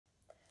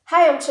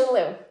Hi, I'm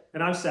Chunlu.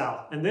 And I'm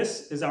Sal, and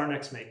this is our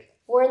next make.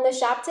 We're in the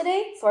shop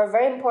today for a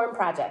very important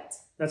project.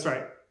 That's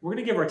right. We're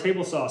going to give our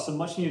table saw some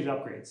much needed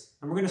upgrades.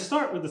 And we're going to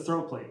start with the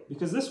throat plate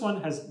because this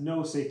one has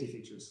no safety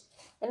features.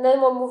 And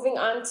then we're moving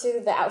on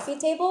to the outfeed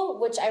table,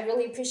 which I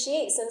really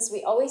appreciate since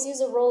we always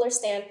use a roller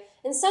stand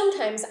and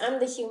sometimes I'm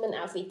the human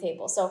outfeed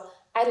table. So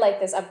I like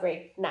this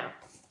upgrade now.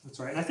 That's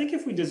right. And I think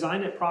if we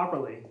design it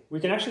properly, we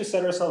can actually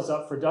set ourselves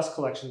up for dust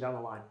collection down the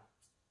line.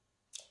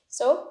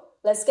 So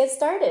let's get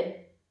started.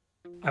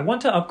 I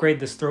want to upgrade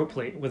this throat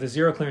plate with a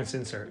zero clearance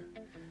insert.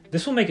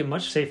 This will make it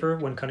much safer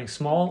when cutting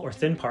small or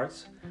thin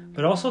parts,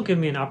 but also give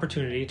me an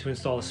opportunity to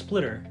install a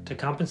splitter to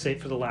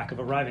compensate for the lack of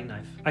a riving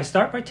knife. I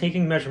start by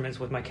taking measurements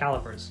with my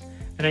calipers,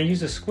 and I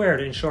use a square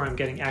to ensure I'm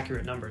getting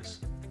accurate numbers.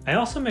 I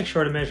also make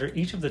sure to measure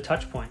each of the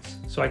touch points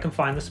so I can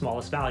find the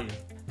smallest value.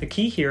 The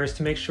key here is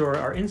to make sure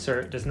our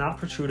insert does not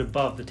protrude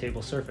above the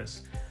table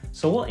surface,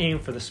 so we'll aim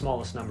for the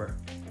smallest number.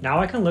 Now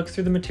I can look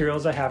through the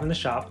materials I have in the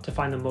shop to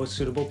find the most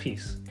suitable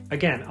piece.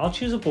 Again, I'll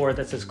choose a board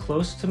that's as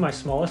close to my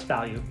smallest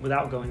value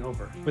without going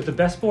over. With the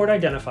best board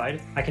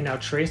identified, I can now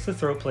trace the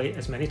throat plate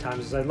as many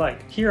times as I'd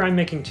like. Here I'm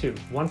making two,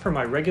 one for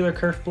my regular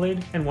kerf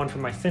blade and one for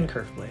my thin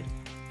kerf blade.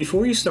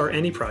 Before you start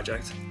any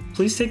project,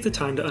 please take the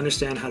time to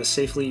understand how to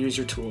safely use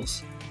your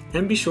tools,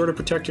 and be sure to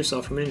protect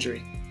yourself from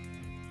injury.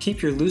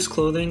 Keep your loose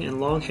clothing and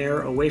long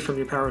hair away from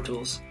your power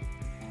tools.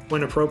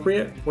 When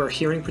appropriate, wear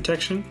hearing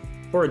protection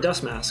or a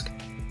dust mask,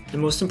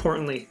 and most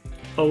importantly,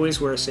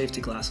 always wear safety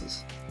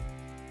glasses.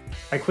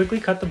 I quickly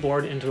cut the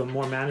board into a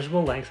more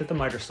manageable length at the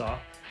miter saw,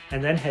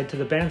 and then head to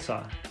the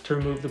bandsaw to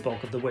remove the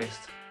bulk of the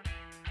waste.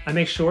 I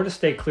make sure to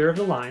stay clear of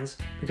the lines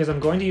because I'm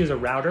going to use a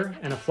router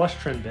and a flush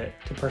trim bit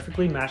to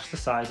perfectly match the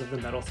size of the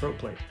metal throat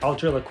plate. I'll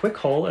drill a quick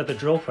hole at the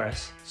drill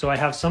press so I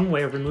have some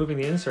way of removing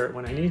the insert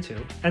when I need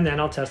to, and then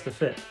I'll test the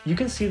fit. You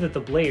can see that the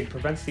blade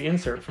prevents the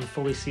insert from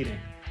fully seating,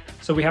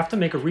 so we have to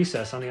make a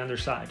recess on the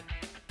underside.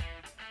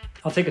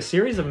 I'll take a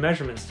series of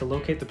measurements to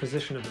locate the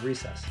position of the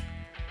recess.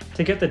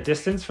 To get the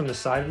distance from the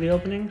side of the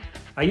opening,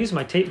 I use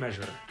my tape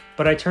measure,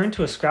 but I turn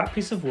to a scrap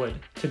piece of wood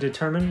to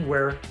determine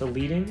where the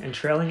leading and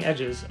trailing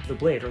edges of the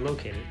blade are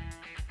located.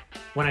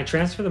 When I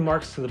transfer the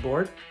marks to the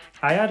board,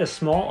 I add a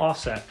small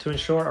offset to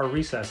ensure our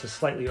recess is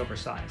slightly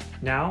oversized.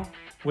 Now,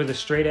 with a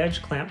straight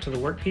edge clamped to the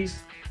workpiece,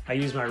 I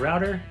use my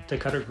router to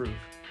cut a groove.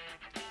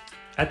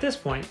 At this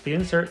point, the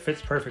insert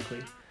fits perfectly,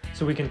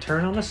 so we can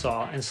turn on the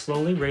saw and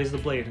slowly raise the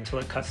blade until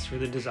it cuts through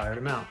the desired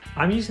amount.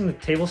 I'm using the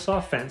table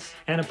saw fence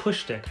and a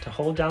push stick to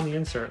hold down the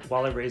insert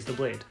while I raise the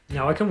blade.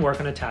 Now I can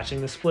work on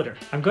attaching the splitter.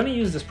 I'm going to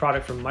use this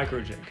product from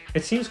Microjig.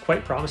 It seems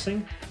quite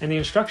promising, and the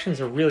instructions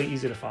are really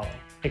easy to follow.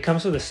 It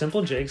comes with a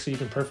simple jig so you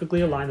can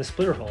perfectly align the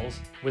splitter holes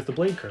with the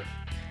blade curve.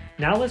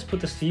 Now let's put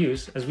this to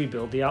use as we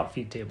build the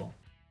outfeed table.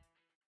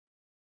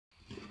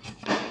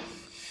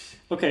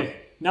 Okay,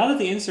 now that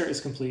the insert is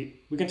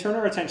complete, we can turn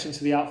our attention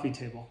to the outfeed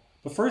table.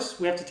 But first,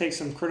 we have to take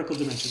some critical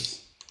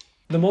dimensions.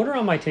 The motor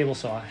on my table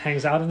saw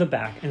hangs out of the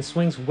back and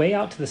swings way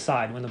out to the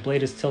side when the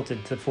blade is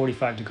tilted to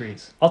 45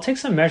 degrees. I'll take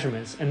some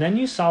measurements and then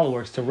use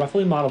SOLIDWORKS to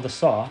roughly model the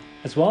saw,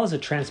 as well as a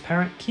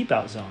transparent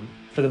keep-out zone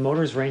for the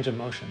motor's range of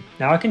motion.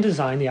 Now I can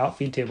design the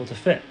outfeed table to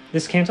fit.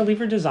 This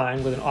cantilever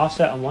design with an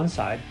offset on one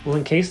side will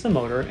encase the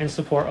motor and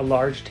support a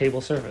large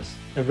table surface.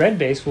 The red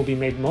base will be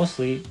made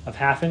mostly of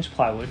 1/2-inch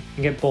plywood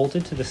and get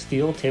bolted to the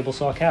steel table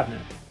saw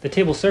cabinet. The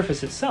table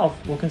surface itself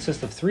will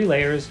consist of 3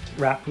 layers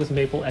wrapped with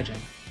maple edging.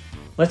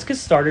 Let's get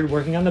started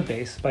working on the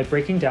base by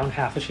breaking down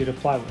half a sheet of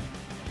plywood.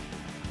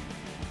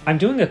 I'm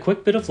doing a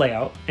quick bit of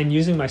layout and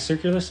using my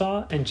circular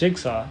saw and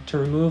jigsaw to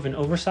remove an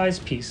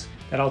oversized piece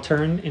that I'll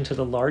turn into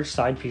the large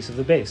side piece of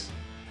the base.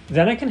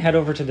 Then I can head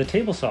over to the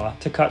table saw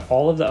to cut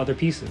all of the other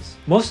pieces.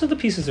 Most of the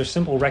pieces are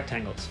simple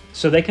rectangles,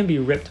 so they can be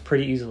ripped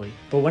pretty easily.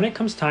 But when it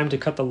comes time to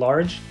cut the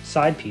large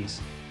side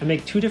piece, I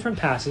make 2 different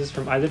passes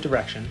from either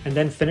direction and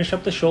then finish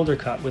up the shoulder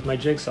cut with my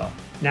jigsaw.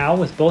 Now,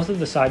 with both of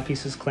the side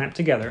pieces clamped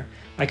together,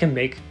 I can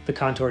make the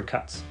contoured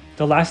cuts.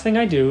 The last thing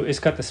I do is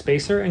cut the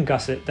spacer and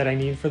gusset that I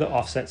need for the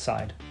offset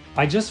side.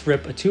 I just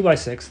rip a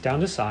 2x6 down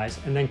to size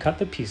and then cut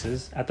the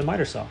pieces at the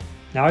miter saw.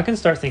 Now I can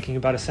start thinking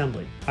about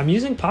assembly. I'm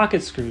using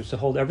pocket screws to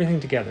hold everything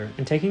together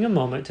and taking a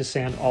moment to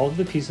sand all of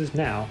the pieces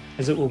now,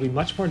 as it will be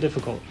much more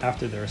difficult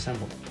after they're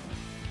assembled.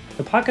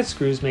 The pocket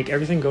screws make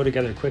everything go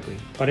together quickly,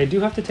 but I do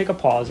have to take a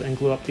pause and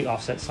glue up the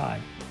offset side.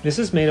 This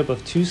is made up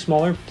of 2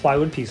 smaller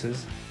plywood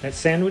pieces that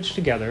sandwich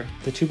together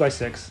the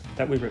 2x6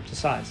 that we ripped to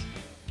size.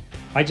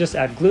 I just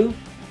add glue,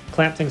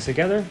 clamp things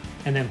together,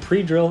 and then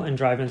pre-drill and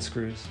drive in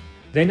screws.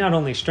 They not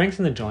only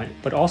strengthen the joint,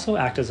 but also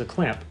act as a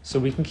clamp so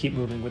we can keep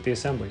moving with the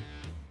assembly.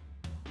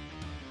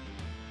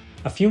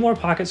 A few more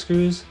pocket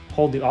screws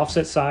hold the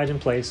offset side in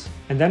place,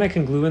 and then I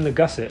can glue in the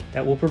gusset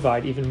that will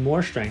provide even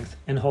more strength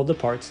and hold the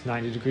parts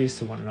 90 degrees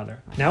to one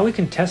another. Now we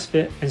can test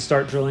fit and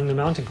start drilling the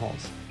mounting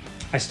holes.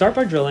 I start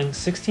by drilling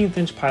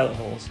 16th-inch pilot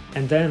holes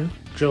and then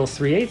drill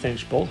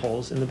 3/8-inch bolt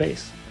holes in the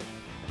base.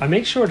 I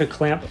make sure to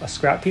clamp a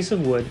scrap piece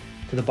of wood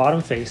to the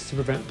bottom face to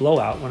prevent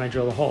blowout when I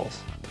drill the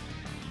holes.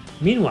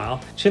 Meanwhile,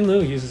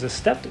 Chinlu uses a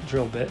stepped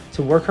drill bit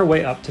to work her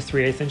way up to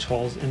 3/8 inch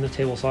holes in the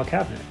table saw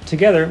cabinet.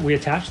 Together, we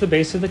attach the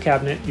base of the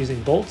cabinet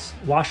using bolts,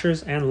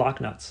 washers, and lock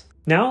nuts.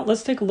 Now,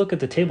 let's take a look at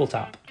the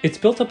tabletop. It's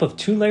built up of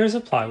 2 layers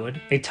of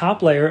plywood, a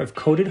top layer of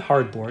coated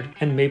hardboard,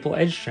 and maple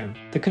edge trim.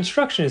 The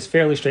construction is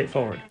fairly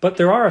straightforward, but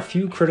there are a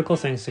few critical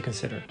things to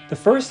consider. The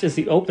first is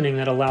the opening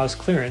that allows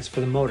clearance for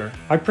the motor.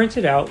 I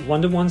printed out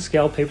 1:1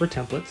 scale paper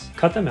templates,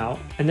 cut them out,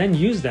 and then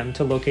used them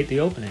to locate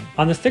the opening.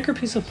 On the thicker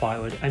piece of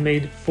plywood, I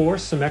made 4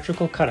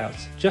 symmetrical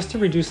cutouts, just to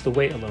reduce the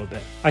weight a little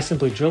bit. I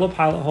simply drill a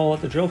pilot hole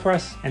at the drill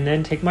press, and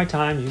then take my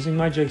time using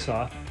my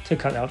jigsaw to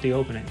cut out the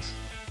openings.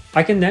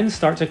 I can then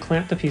start to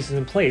clamp the pieces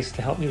in place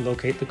to help me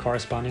locate the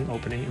corresponding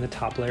opening in the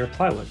top layer of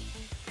plywood.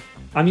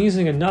 I'm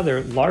using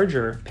another,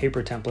 larger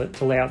paper template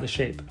to lay out the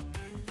shape.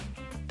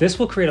 This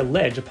will create a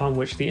ledge upon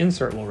which the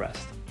insert will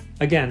rest.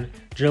 Again,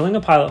 drilling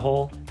a pilot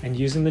hole and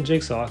using the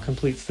jigsaw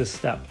completes this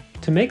step.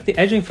 To make the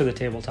edging for the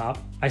tabletop,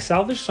 I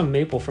salvaged some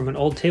maple from an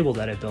old table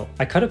that I built.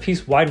 I cut a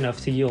piece wide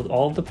enough to yield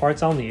all of the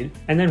parts I'll need,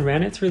 and then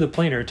ran it through the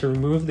planer to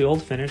remove the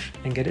old finish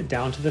and get it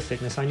down to the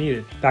thickness I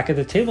needed. Back at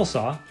the table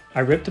saw, I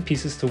ripped the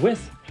pieces to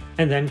width,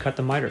 and then cut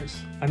the miters.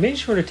 I made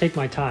sure to take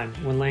my time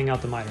when laying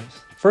out the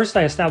miters. First,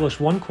 I established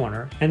one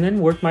corner, and then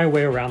worked my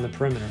way around the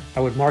perimeter. I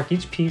would mark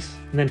each piece,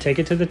 and then take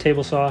it to the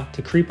table saw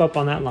to creep up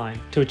on that line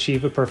to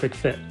achieve a perfect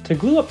fit. To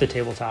glue up the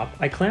tabletop,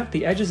 I clamped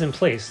the edges in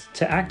place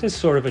to act as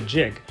sort of a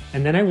jig,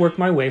 and then I worked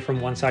my way from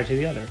one side to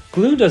the other.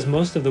 Glue does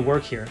most of the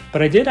work here,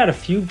 but I did add a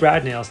few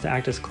brad nails to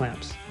act as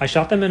clamps. I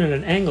shot them in at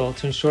an angle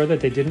to ensure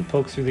that they didn't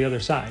poke through the other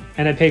side,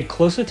 and I paid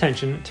close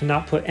attention to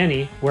not put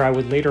any where I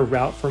would later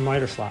route for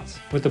miter slots.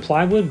 With the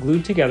plywood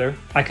glued together,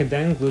 I could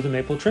then glue the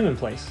maple trim in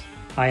place.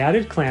 I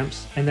added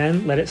clamps and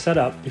then let it set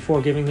up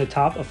before giving the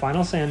top a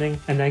final sanding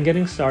and then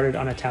getting started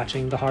on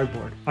attaching the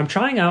hardboard. I'm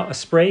trying out a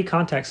spray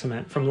contact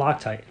cement from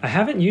Loctite. I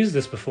haven't used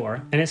this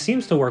before and it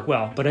seems to work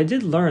well, but I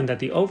did learn that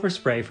the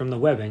overspray from the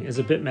webbing is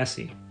a bit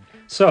messy.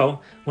 So,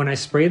 when I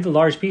sprayed the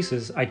large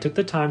pieces, I took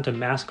the time to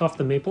mask off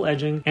the maple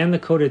edging and the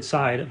coated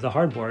side of the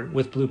hardboard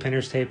with blue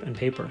painter's tape and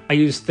paper. I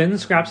used thin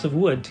scraps of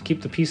wood to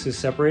keep the pieces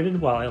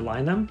separated while I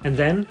aligned them, and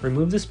then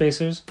removed the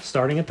spacers,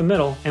 starting at the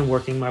middle and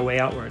working my way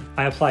outward.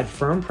 I applied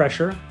firm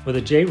pressure with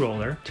a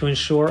J-roller to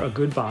ensure a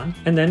good bond,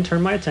 and then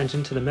turned my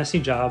attention to the messy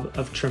job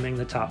of trimming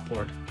the top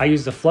board. I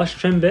used a flush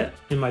trim bit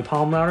in my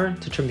palm router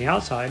to trim the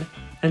outside,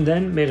 and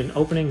then made an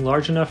opening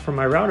large enough for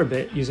my router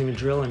bit using a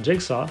drill and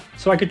jigsaw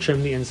so I could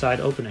trim the inside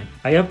opening.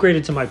 I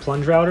upgraded to my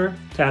plunge router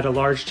to add a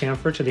large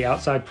chamfer to the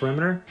outside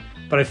perimeter,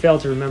 but I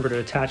failed to remember to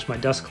attach my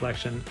dust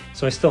collection,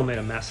 so I still made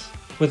a mess.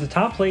 With the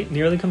top plate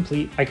nearly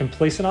complete, I can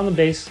place it on the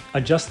base,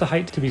 adjust the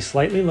height to be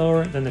slightly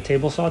lower than the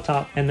table saw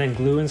top, and then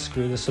glue and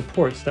screw the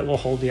supports that will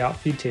hold the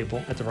outfeed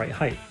table at the right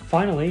height.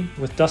 Finally,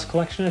 with dust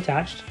collection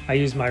attached, I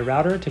used my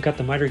router to cut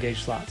the miter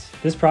gauge slots.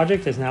 This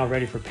project is now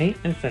ready for paint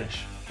and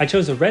finish. I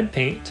chose a red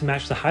paint to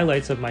match the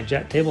highlights of my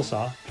jet table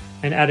saw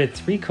and added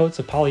 3 coats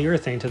of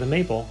polyurethane to the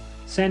maple,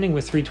 sanding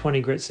with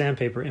 320 grit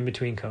sandpaper in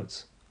between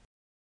coats.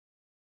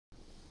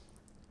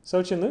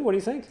 So Chinlu, what do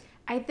you think?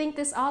 I think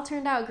this all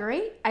turned out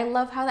great. I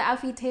love how the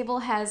outfeed table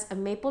has a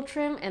maple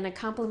trim and it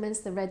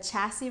complements the red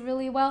chassis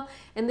really well.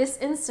 And this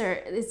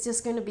insert is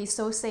just going to be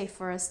so safe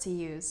for us to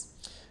use.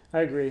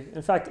 I agree.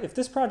 In fact, if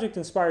this project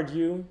inspired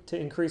you to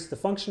increase the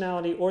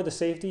functionality or the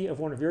safety of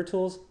one of your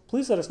tools,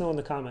 please let us know in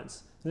the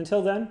comments. And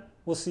until then,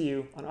 we'll see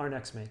you on our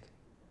next make.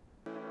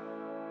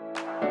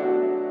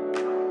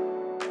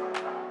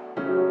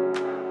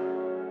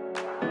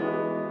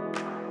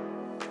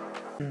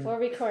 We're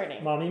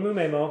recording. Mommy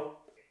Mumemo.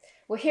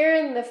 We're here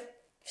in the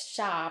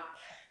shop.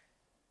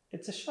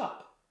 It's a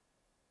shop.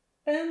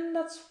 And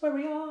that's where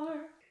we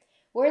are.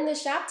 We're in the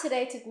shop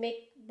today to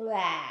make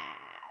blah.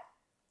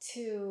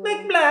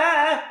 Make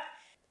blah!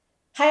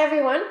 Hi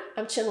everyone,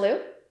 I'm Chinlu.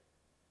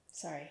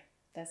 Sorry,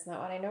 that's not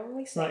what I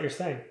normally say. It's not your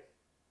thing.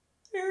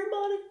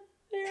 Everybody,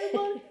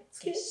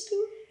 get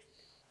to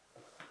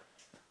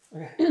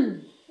it.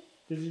 Okay.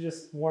 Did you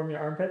just warm your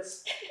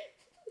armpits?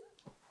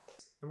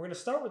 And we're going to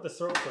start with the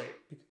throat plate.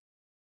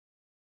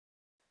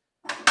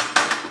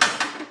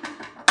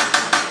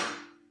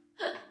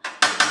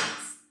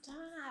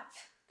 Stop.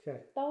 Okay.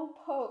 Don't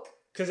poke.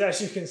 Because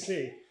as you can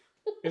see,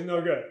 it's no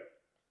good.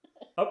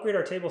 Upgrade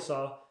our table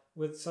saw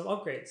with some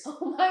upgrades.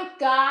 Oh my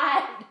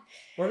God.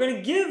 We're going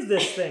to give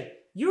this thing.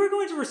 You are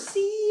going to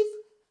receive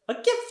a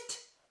gift.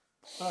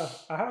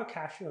 I have a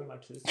cashew in my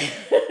tooth.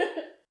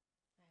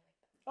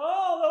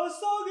 Oh, that was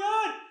so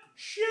good.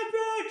 Shit.